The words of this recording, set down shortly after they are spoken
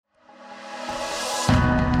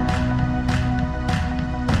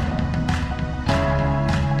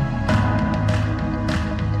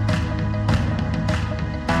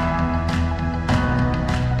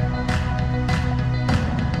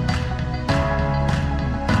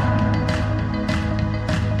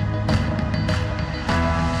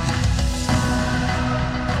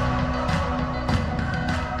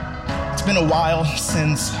been a while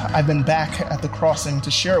since I've been back at the crossing to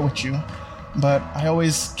share with you, but I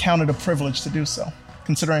always count it a privilege to do so,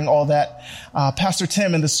 considering all that Pastor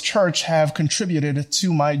Tim and this church have contributed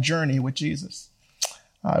to my journey with Jesus.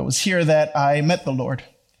 It was here that I met the Lord,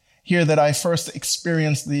 here that I first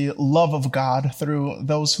experienced the love of God through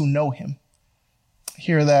those who know him,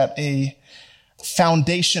 here that a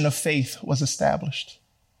foundation of faith was established.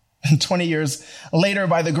 And 20 years later,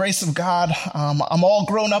 by the grace of God, I'm all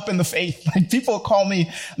grown up in the faith. Like, people call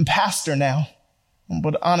me pastor now,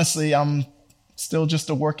 but honestly, I'm still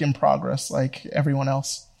just a work in progress like everyone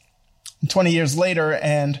else. 20 years later,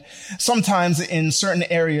 and sometimes in certain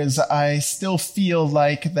areas, I still feel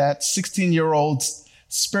like that 16-year-old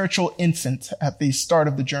spiritual infant at the start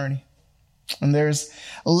of the journey. And there's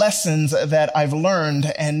lessons that I've learned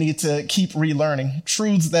and need to keep relearning,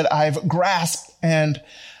 truths that I've grasped and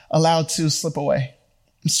allowed to slip away,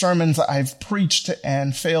 sermons I've preached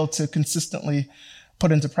and failed to consistently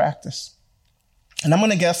put into practice. And I'm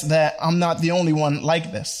going to guess that I'm not the only one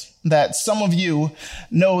like this, that some of you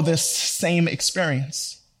know this same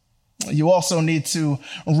experience. You also need to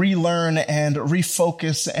relearn and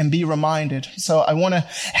refocus and be reminded. So I want to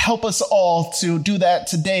help us all to do that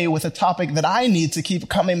today with a topic that I need to keep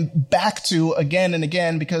coming back to again and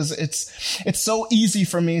again, because it's so easy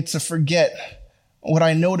for me to forget what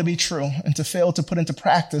I know to be true and to fail to put into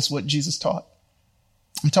practice what Jesus taught.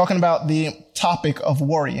 I'm talking about the topic of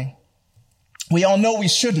worrying. We all know we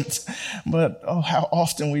shouldn't, but oh, how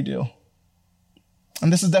often we do.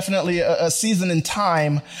 And this is definitely a season in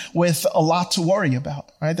time with a lot to worry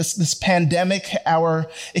about, right? This pandemic, our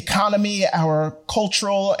economy, our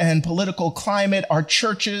cultural and political climate, our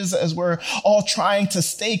churches, as we're all trying to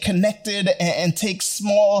stay connected and take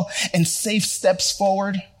small and safe steps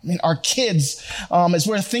forward. I mean, our kids, as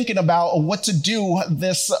we're thinking about what to do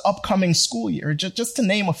this upcoming school year, just to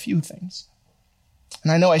name a few things.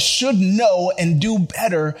 And I know I should know and do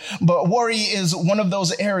better, but worry is one of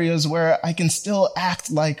those areas where I can still act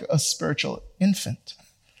like a spiritual infant.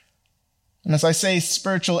 And as I say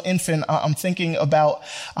spiritual infant, I'm thinking about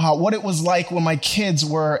what it was like when my kids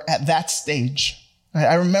were at that stage.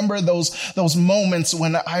 I remember those moments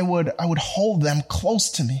when I would hold them close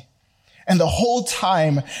to me. And the whole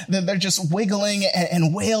time that they're just wiggling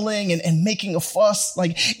and wailing and making a fuss,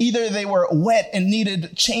 like either they were wet and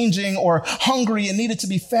needed changing, or hungry and needed to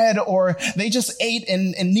be fed, or they just ate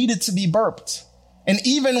and needed to be burped. And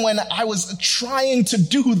even when I was trying to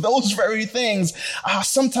do those very things,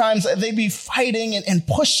 sometimes they'd be fighting and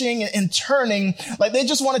pushing and turning, like they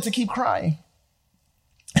just wanted to keep crying.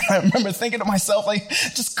 I remember thinking to myself, like,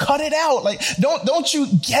 just cut it out. Like, don't you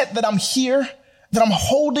get that I'm here? That I'm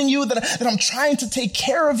holding you, that I'm trying to take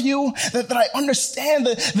care of you, that I understand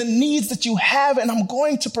the needs that you have, and I'm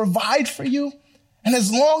going to provide for you. And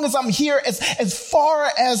as long as I'm here, as far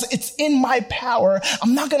as it's in my power,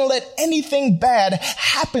 I'm not going to let anything bad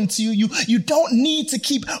happen to you. You don't need to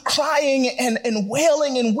keep crying and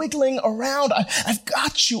wailing and wiggling around. I've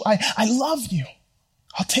got you. I love you.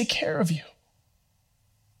 I'll take care of you.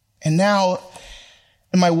 And now,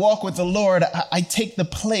 in my walk with the Lord, I take the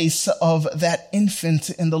place of that infant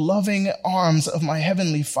in the loving arms of my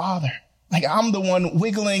heavenly Father. Like, I'm the one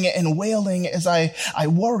wiggling and wailing as I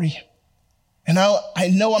worry. And I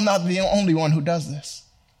know I'm not the only one who does this.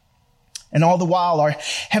 And all the while, our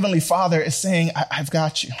heavenly Father is saying, I've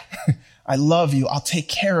got you. I love you. I'll take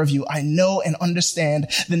care of you. I know and understand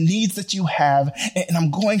the needs that you have, and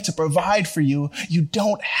I'm going to provide for you. You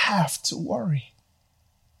don't have to worry.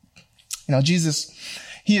 You know, Jesus,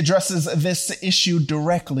 he addresses this issue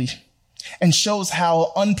directly and shows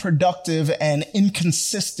how unproductive and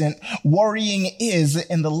inconsistent worrying is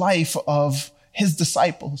in the life of his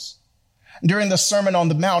disciples. During the Sermon on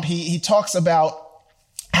the Mount, he talks about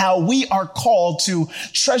how we are called to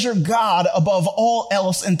treasure God above all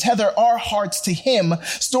else and tether our hearts to him,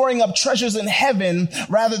 storing up treasures in heaven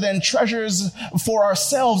rather than treasures for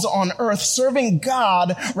ourselves on earth, serving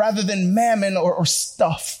God rather than mammon or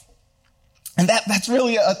stuff. And that's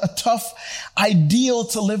really a tough ideal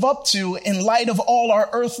to live up to in light of all our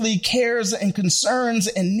earthly cares and concerns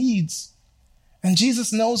and needs. And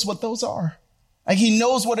Jesus knows what those are. Like, he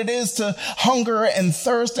knows what it is to hunger and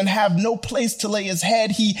thirst and have no place to lay his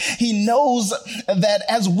head. He knows that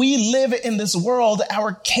as we live in this world,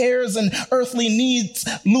 our cares and earthly needs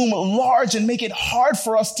loom large and make it hard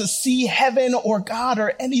for us to see heaven or God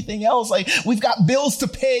or anything else. Like, we've got bills to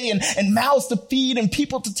pay and mouths to feed and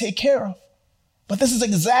people to take care of. But this is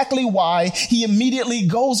exactly why he immediately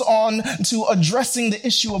goes on to addressing the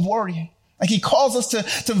issue of worrying. Like he calls us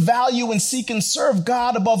to value and seek and serve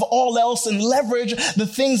God above all else and leverage the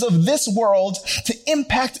things of this world to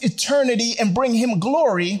impact eternity and bring him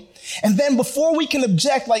glory. And then before we can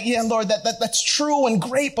object, like, yeah, Lord, that's true and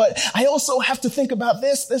great, but I also have to think about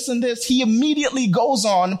this, and this. He immediately goes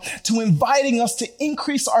on to inviting us to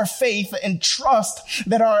increase our faith and trust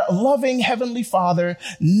that our loving Heavenly Father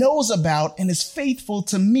knows about and is faithful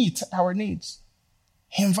to meet our needs.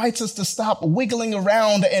 He invites us to stop wiggling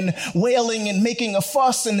around and wailing and making a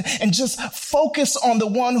fuss and just focus on the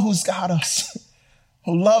one who's got us,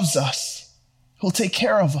 who loves us, who'll take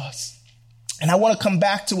care of us. And I want to come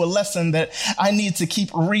back to a lesson that I need to keep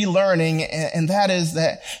relearning, and that is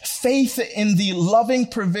that faith in the loving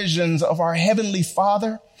provisions of our Heavenly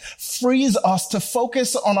Father frees us to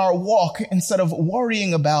focus on our walk instead of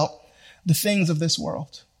worrying about the things of this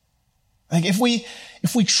world. Like if we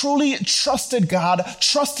truly trusted God,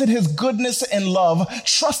 trusted his goodness and love,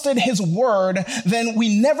 trusted his word, then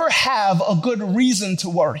we never have a good reason to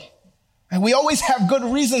worry. And we always have good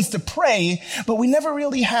reasons to pray, but we never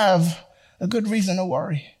really have a good reason to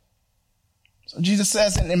worry. So Jesus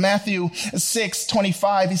says in Matthew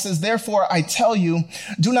 6:25, he says, therefore I tell you,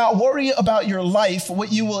 do not worry about your life,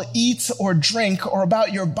 what you will eat or drink, or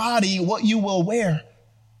about your body, what you will wear.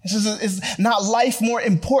 He says, is not life more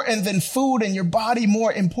important than food and your body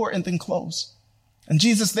more important than clothes? And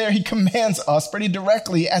Jesus there, he commands us pretty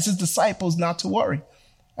directly as his disciples not to worry.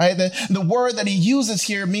 Right? The word that he uses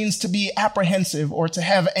here means to be apprehensive or to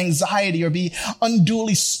have anxiety or be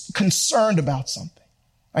unduly concerned about something.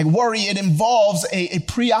 Like worry, it involves a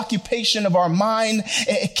preoccupation of our mind,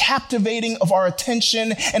 a captivating of our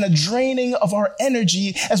attention, and a draining of our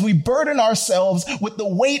energy as we burden ourselves with the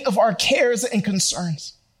weight of our cares and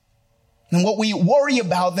concerns. And what we worry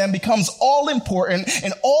about then becomes all important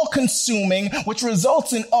and all consuming, which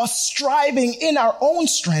results in us striving in our own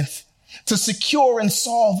strength to secure and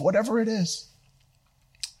solve whatever it is.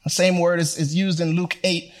 The same word is used in Luke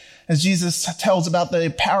 8 as Jesus tells about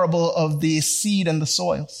the parable of the seed and the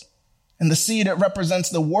soils. And the seed, it represents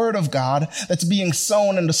the word of God that's being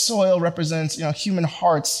sown, and the soil represents, human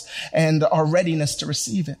hearts and our readiness to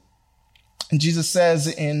receive it. And Jesus says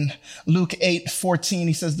in Luke 8:14,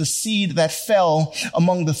 he says, the seed that fell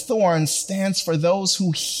among the thorns stands for those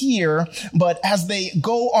who hear, but as they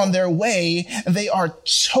go on their way, they are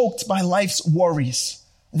choked by life's worries,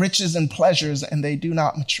 riches and pleasures, and they do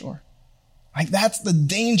not mature. Like that's the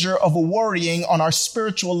danger of worrying on our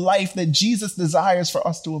spiritual life that Jesus desires for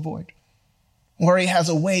us to avoid. Worry has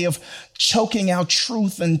a way of choking out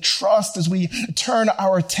truth and trust as we turn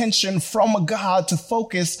our attention from God to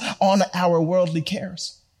focus on our worldly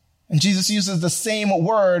cares. And Jesus uses the same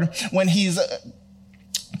word when he's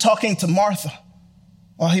talking to Martha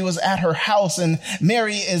while he was at her house, and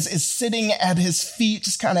Mary is sitting at his feet,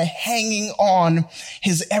 just kind of hanging on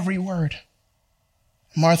his every word.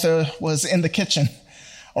 Martha was in the kitchen,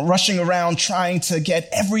 rushing around trying to get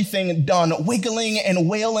everything done, wiggling and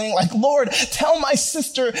wailing like, Lord, tell my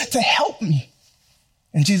sister to help me.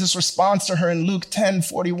 And Jesus responds to her in Luke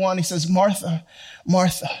 10:41. He says, Martha,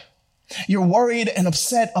 Martha, you're worried and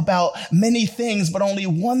upset about many things, but only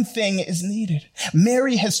one thing is needed.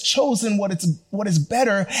 Mary has chosen what is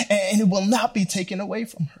better, and it will not be taken away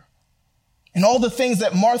from her. And all the things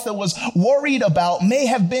that Martha was worried about may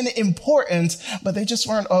have been important, but they just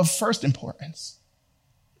weren't of first importance.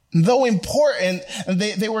 Though important,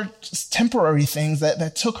 they were just temporary things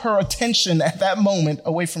that took her attention at that moment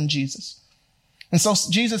away from Jesus. And so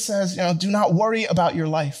Jesus says, do not worry about your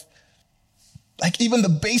life. Like even the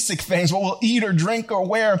basic things, what we'll eat or drink or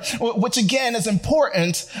wear, which again is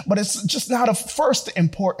important, but it's just not of first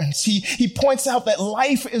importance. He points out that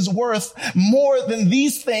life is worth more than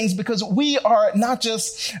these things because we are not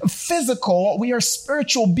just physical, we are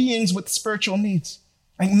spiritual beings with spiritual needs.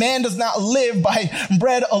 Like man does not live by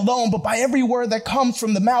bread alone, but by every word that comes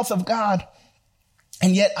from the mouth of God.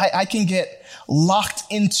 And yet I can get locked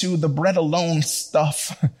into the bread alone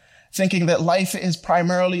stuff, thinking that life is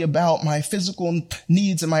primarily about my physical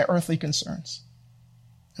needs and my earthly concerns.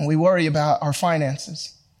 And we worry about our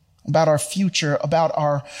finances, about our future, about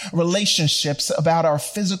our relationships, about our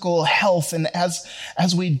physical health. And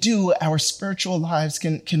as we do, our spiritual lives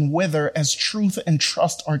can wither as truth and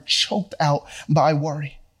trust are choked out by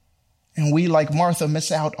worry. And we, like Martha,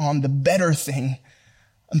 miss out on the better thing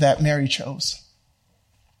that Mary chose.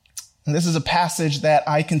 And this is a passage that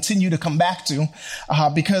I continue to come back to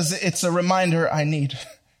because it's a reminder I need.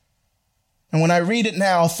 And when I read it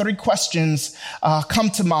now, 3 questions come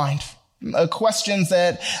to mind. Questions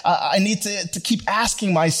that I need to keep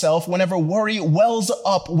asking myself whenever worry wells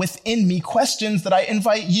up within me. Questions that I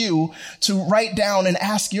invite you to write down and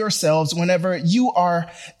ask yourselves whenever you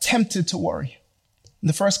are tempted to worry. And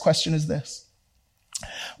the first question is this: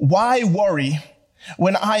 why worry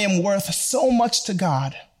when I am worth so much to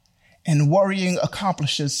God and worrying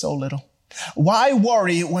accomplishes so little? Why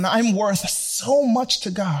worry when I'm worth so much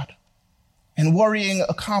to God and worrying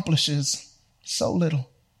accomplishes so little?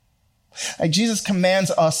 Like, Jesus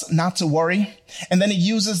commands us not to worry, and then he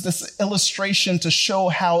uses this illustration to show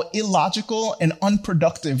how illogical and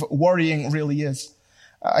unproductive worrying really is.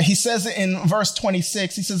 He says in verse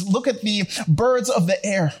 26, he says, "Look at the birds of the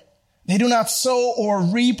air. They do not sow or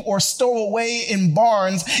reap or store away in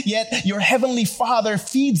barns, yet your heavenly Father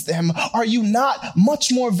feeds them. Are you not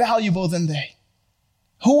much more valuable than they?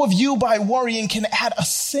 Who of you by worrying can add a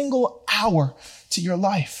single hour to your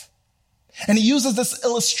life?" And he uses this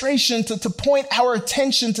illustration to point our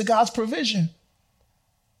attention to God's provision.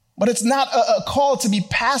 But it's not a call to be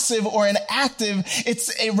passive or inactive.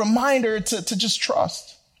 It's a reminder to just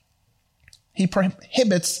trust. He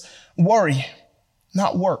prohibits worry,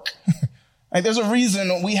 not work. Like, there's a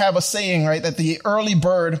reason we have a saying, right, that the early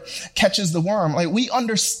bird catches the worm. Like, we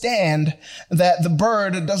understand that the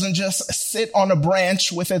bird doesn't just sit on a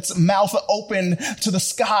branch with its mouth open to the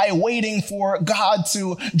sky waiting for God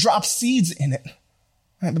to drop seeds in it.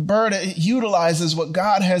 Right? The bird, it utilizes what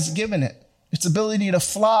God has given it. Its ability to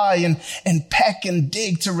fly and peck and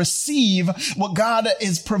dig, to receive what God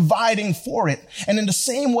is providing for it. And in the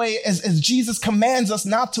same way as Jesus commands us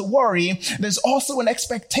not to worry, there's also an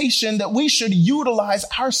expectation that we should utilize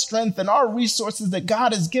our strength and our resources that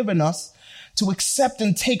God has given us to accept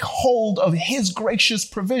and take hold of his gracious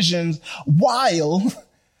provisions while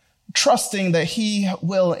trusting that he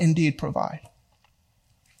will indeed provide.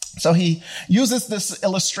 So he uses this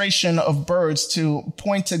illustration of birds to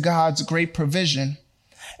point to God's great provision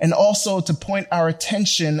and also to point our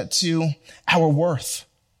attention to our worth.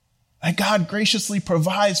 That God graciously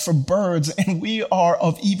provides for birds, and we are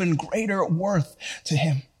of even greater worth to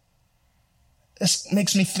him. This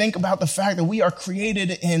makes me think about the fact that we are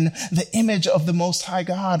created in the image of the Most High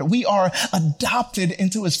God. We are adopted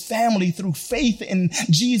into his family through faith in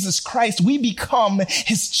Jesus Christ. We become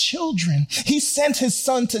his children. He sent his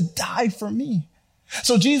son to die for me.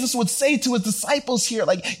 So Jesus would say to his disciples here,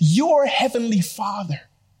 like, your heavenly Father.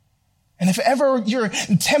 And if ever you're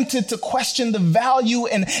tempted to question the value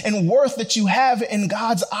and worth that you have in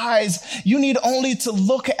God's eyes, you need only to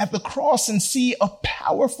look at the cross and see a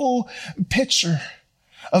powerful picture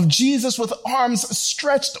of Jesus with arms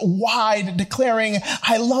stretched wide, declaring,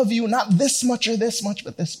 I love you, not this much or this much,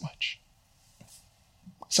 but this much.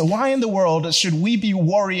 So why in the world should we be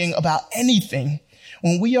worrying about anything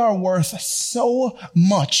when we are worth so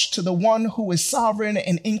much to the one who is sovereign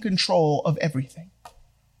and in control of everything?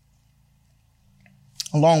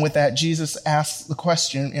 Along with that, Jesus asks the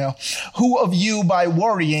question, who of you by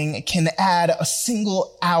worrying can add a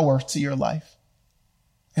single hour to your life?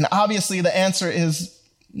 And obviously the answer is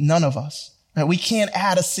none of us. Right? We can't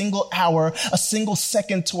add a single hour, a single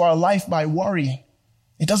second to our life by worrying.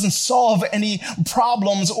 It doesn't solve any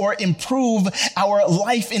problems or improve our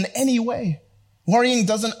life in any way. Worrying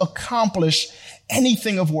doesn't accomplish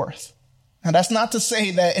anything of worth. Now, that's not to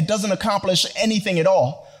say that it doesn't accomplish anything at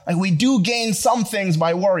all. Like, we do gain some things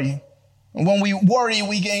by worrying. And when we worry,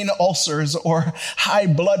 we gain ulcers or high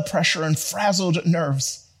blood pressure and frazzled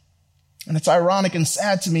nerves. And it's ironic and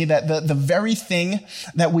sad to me that the very thing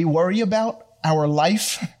that we worry about, our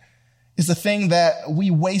life, is the thing that we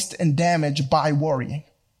waste and damage by worrying.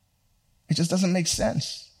 It just doesn't make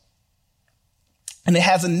sense. And it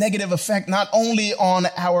has a negative effect not only on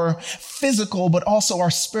our physical, but also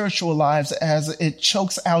our spiritual lives, as it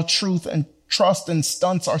chokes out truth and trust and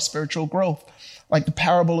stunts our spiritual growth, like the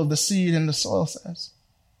parable of the seed and the soil says.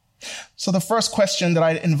 So the first question that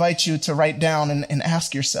I invite you to write down and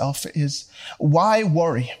ask yourself is, why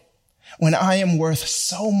worry when I am worth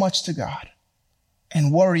so much to God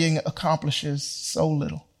and worrying accomplishes so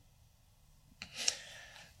little?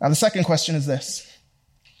 Now, the second question is this: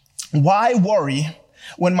 why worry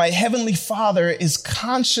when my heavenly Father is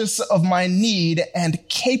conscious of my need and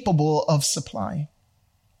capable of supplying?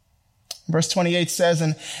 Verse 28 says,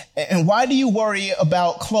 and why do you worry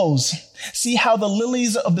about clothes? See how the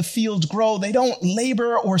lilies of the field grow. They don't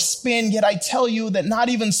labor or spin, yet I tell you that not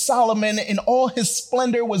even Solomon in all his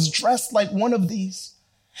splendor was dressed like one of these.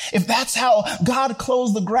 If that's how God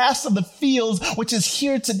clothes the grass of the fields, which is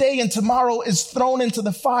here today and tomorrow is thrown into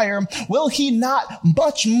the fire, will he not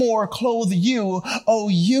much more clothe you, O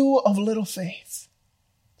you of little faith?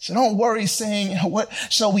 So don't worry saying, what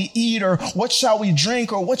shall we eat, or what shall we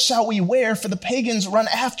drink, or what shall we wear? For the pagans run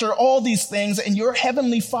after all these things, and your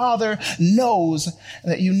heavenly Father knows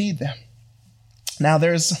that you need them. Now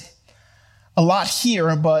there's a lot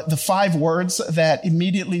here, but the 5 words that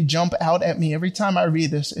immediately jump out at me every time I read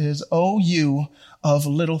this is, "O you of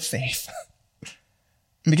little faith."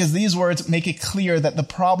 Because these words make it clear that the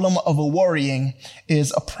problem of worrying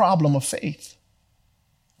is a problem of faith.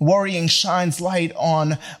 Worrying shines light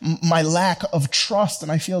on my lack of trust,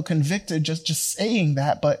 and I feel convicted just saying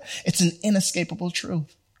that, but it's an inescapable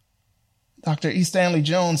truth. Dr. E. Stanley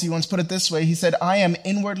Jones, he once put it this way. He said, "I am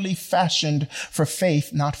inwardly fashioned for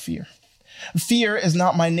faith, not fear. Fear is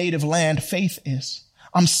not my native land, faith is.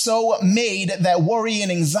 I'm so made that worry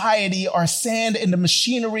and anxiety are sand in the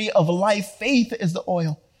machinery of life. Faith is the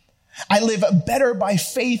oil. I live better by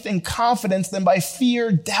faith and confidence than by fear,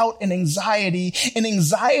 doubt, and anxiety. In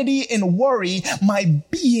anxiety and worry, my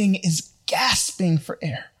being is gasping for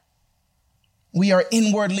air." We are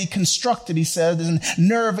inwardly constructed, he said, in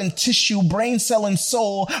nerve and tissue, brain cell and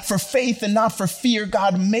soul, for faith and not for fear.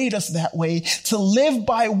 God made us that way. To live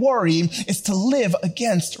by worry is to live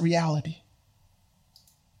against reality.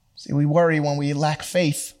 See, we worry when we lack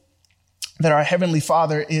faith that our Heavenly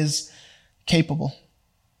Father is capable.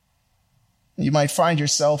 You might find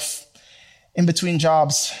yourself in between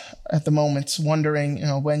jobs at the moment, wondering,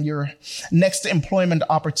 when your next employment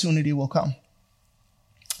opportunity will come.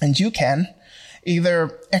 And you can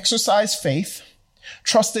either exercise faith,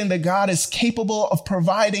 trusting that God is capable of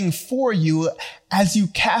providing for you as you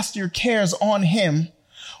cast your cares on him,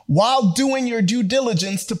 while doing your due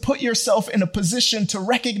diligence to put yourself in a position to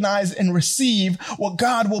recognize and receive what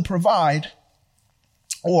God will provide.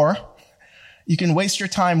 Or you can waste your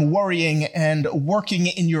time worrying and working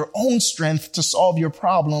in your own strength to solve your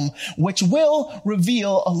problem, which will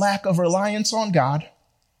reveal a lack of reliance on God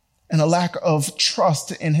and a lack of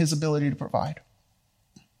trust in his ability to provide.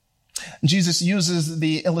 Jesus uses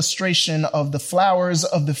the illustration of the flowers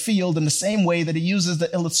of the field in the same way that he uses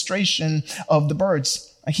the illustration of the birds.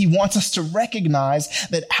 He wants us to recognize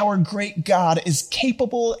that our great God is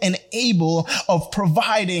capable and able of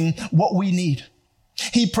providing what we need.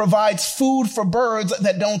 He provides food for birds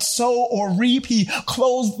that don't sow or reap. He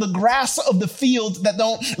clothes the grass of the field that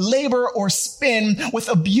don't labor or spin with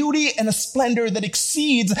a beauty and a splendor that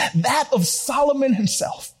exceeds that of Solomon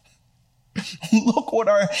himself. Look what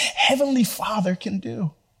our Heavenly Father can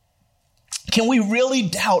do. Can we really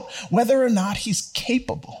doubt whether or not he's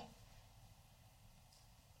capable?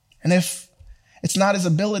 And if it's not his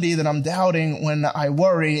ability that I'm doubting when I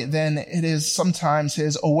worry, then it is sometimes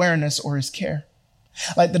his awareness or his care.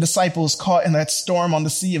 Like the disciples caught in that storm on the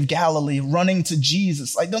Sea of Galilee, running to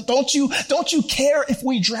Jesus. Like, don't you care if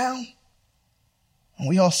we drown? And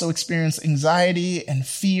we also experience anxiety and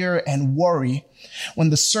fear and worry when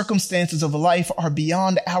the circumstances of life are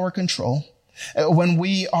beyond our control, when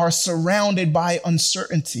we are surrounded by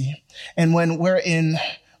uncertainty, and when we're in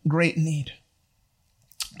great need.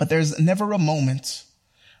 But there's never a moment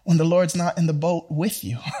when the Lord's not in the boat with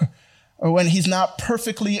you, or when he's not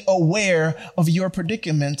perfectly aware of your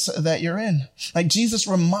predicaments that you're in. Like Jesus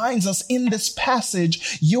reminds us in this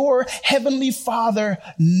passage, your Heavenly Father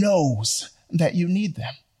knows that you need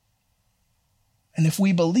them. And if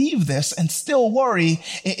we believe this and still worry,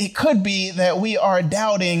 it could be that we are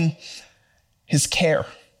doubting his care.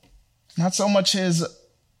 Not so much his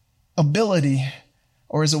ability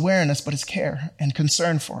or his awareness, but his care and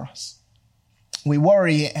concern for us. We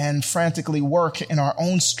worry and frantically work in our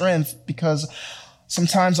own strength because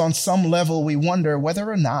sometimes on some level we wonder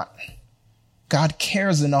whether or not God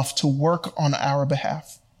cares enough to work on our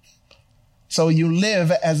behalf. So you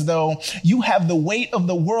live as though you have the weight of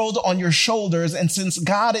the world on your shoulders, and since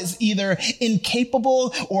God is either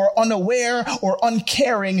incapable or unaware or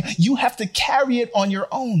uncaring, you have to carry it on your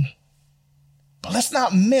own. But let's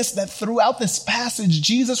not miss that throughout this passage,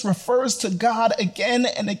 Jesus refers to God again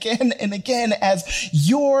and again and again as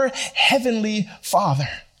your Heavenly Father.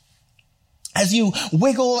 As you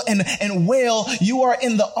wiggle and wail, you are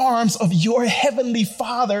in the arms of your Heavenly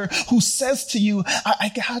Father who says to you,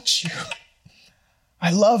 I got you. I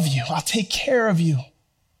love you. I'll take care of you.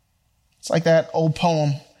 It's like that old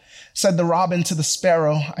poem. Said the robin to the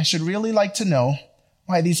sparrow, I should really like to know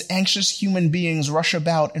why these anxious human beings rush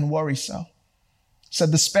about and worry so.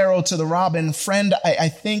 Said the sparrow to the robin, friend, I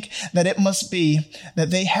think that it must be that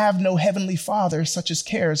they have no Heavenly Father such as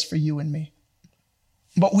cares for you and me.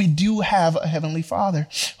 But we do have a Heavenly Father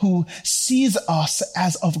who sees us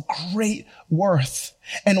as of great worth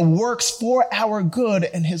and works for our good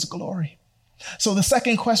and his glory. So the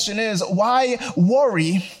second question is, why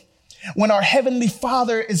worry when our Heavenly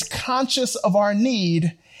Father is conscious of our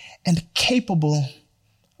need and capable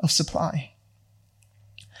of supplying.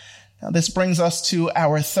 Now, this brings us to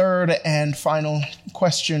our third and final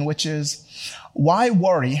question, which is, why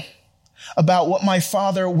worry about what my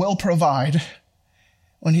Father will provide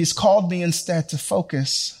when he's called me instead to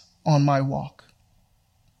focus on my walk?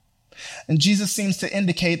 And Jesus seems to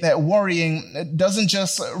indicate that worrying doesn't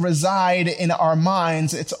just reside in our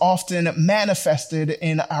minds, it's often manifested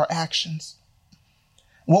in our actions.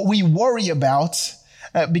 What we worry about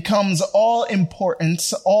becomes all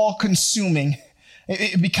important, all consuming.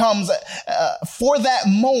 It becomes, for that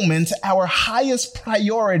moment, our highest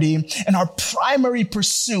priority and our primary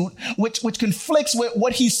pursuit, which conflicts with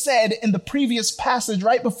what he said in the previous passage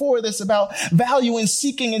right before this about valuing,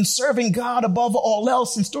 seeking, and serving God above all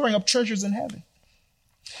else and storing up treasures in heaven.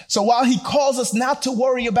 So while he calls us not to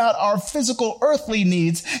worry about our physical earthly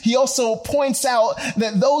needs, he also points out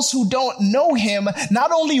that those who don't know him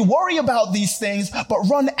not only worry about these things, but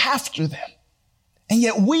run after them. And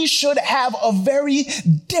yet we should have a very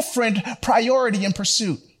different priority and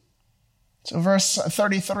pursuit. So verse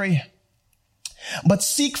 33, but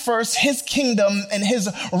seek first his kingdom and his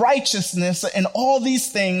righteousness, and all these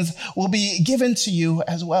things will be given to you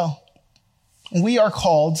as well. We are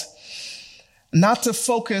called not to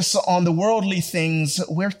focus on the worldly things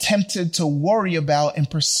we're tempted to worry about and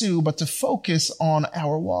pursue, but to focus on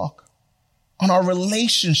our walk, on our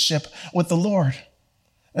relationship with the Lord.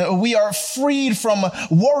 We are freed from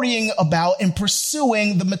worrying about and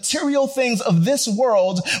pursuing the material things of this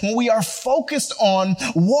world when we are focused on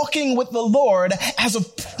walking with the Lord as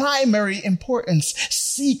of primary importance.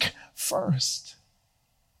 Seek first.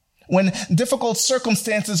 When difficult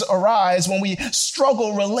circumstances arise, when we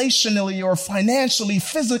struggle relationally or financially,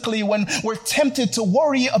 physically, when we're tempted to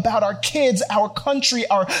worry about our kids, our country,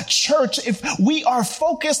 our church, if we are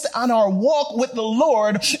focused on our walk with the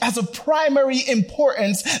Lord as of primary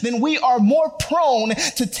importance, then we are more prone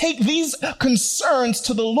to take these concerns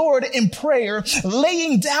to the Lord in prayer,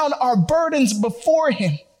 laying down our burdens before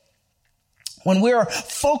him. When we're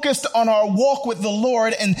focused on our walk with the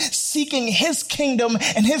Lord and seeking his kingdom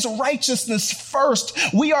and his righteousness first,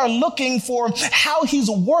 we are looking for how he's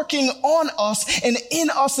working on us and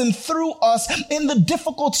in us and through us in the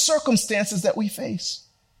difficult circumstances that we face.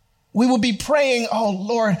 We will be praying, oh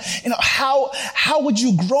Lord, how would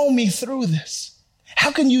you grow me through this?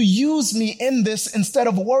 How can you use me in this instead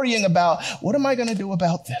of worrying about what am I going to do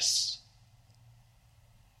about this?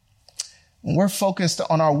 When we're focused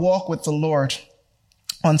on our walk with the Lord,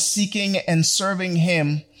 on seeking and serving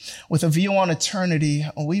him with a view on eternity,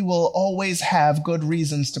 we will always have good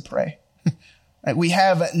reasons to pray. We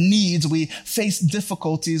have needs. We face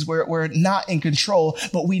difficulties where we're not in control,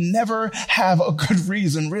 but we never have a good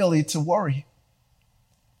reason really to worry.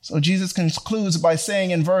 So Jesus concludes by saying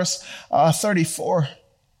in verse 34,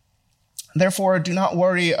 therefore do not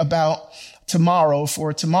worry about tomorrow,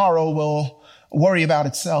 for tomorrow will worry about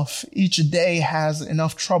itself. Each day has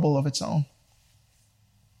enough trouble of its own.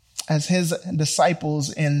 As his disciples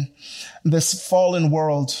in this fallen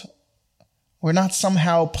world, we're not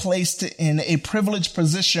somehow placed in a privileged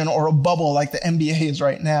position or a bubble like the NBA is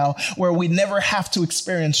right now, where we never have to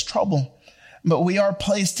experience trouble. But we are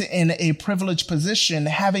placed in a privileged position,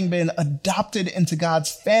 having been adopted into God's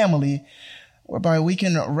family, whereby we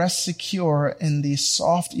can rest secure in the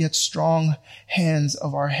soft yet strong hands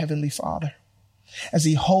of our Heavenly Father, as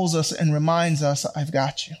he holds us and reminds us, I've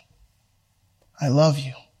got you. I love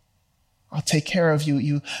you. I'll take care of you.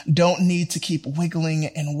 You don't need to keep wiggling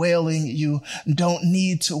and wailing. You don't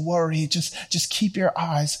need to worry. Just keep your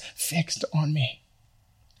eyes fixed on me.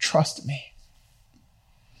 Trust me.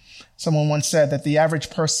 Someone once said that the average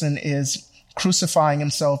person is crucifying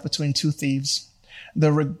himself between two thieves,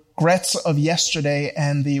 the regrets of yesterday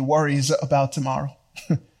and the worries about tomorrow.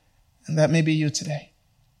 And that may be you today.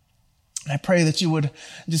 I pray that you would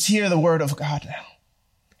just hear the word of God now.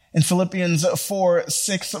 In Philippians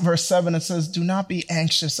 4:6, verse 7, it says, do not be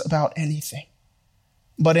anxious about anything,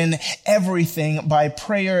 but in everything by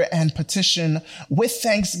prayer and petition with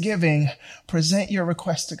thanksgiving, present your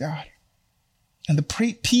request to God. And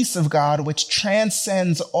the peace of God, which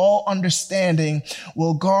transcends all understanding,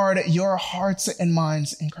 will guard your hearts and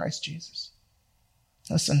minds in Christ Jesus.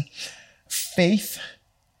 Listen, faith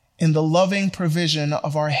in the loving provision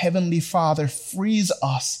of our Heavenly Father frees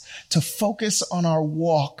us to focus on our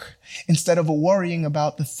walk instead of worrying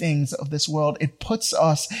about the things of this world. It puts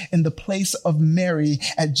us in the place of Mary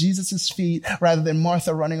at Jesus' feet rather than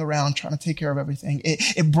Martha running around trying to take care of everything.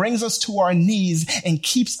 It brings us to our knees and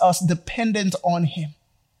keeps us dependent on him.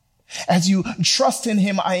 As you trust in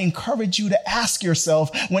him, I encourage you to ask yourself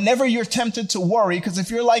whenever you're tempted to worry, because if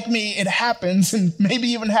you're like me, it happens and maybe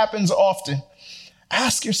even happens often.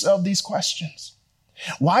 Ask yourself these questions.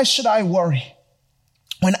 Why should I worry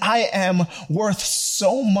when I am worth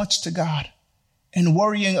so much to God and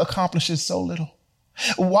worrying accomplishes so little?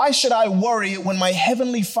 Why should I worry when my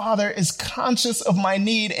heavenly Father is conscious of my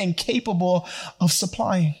need and capable of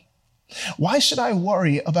supplying? Why should I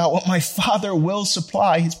worry about what my Father will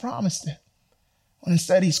supply? He's promised it. When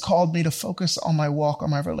instead he's called me to focus on my walk or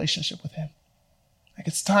my relationship with him. Like,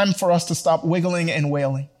 it's time for us to stop wiggling and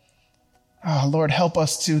wailing. Lord, help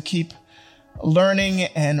us to keep learning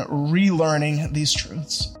and relearning these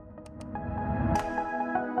truths.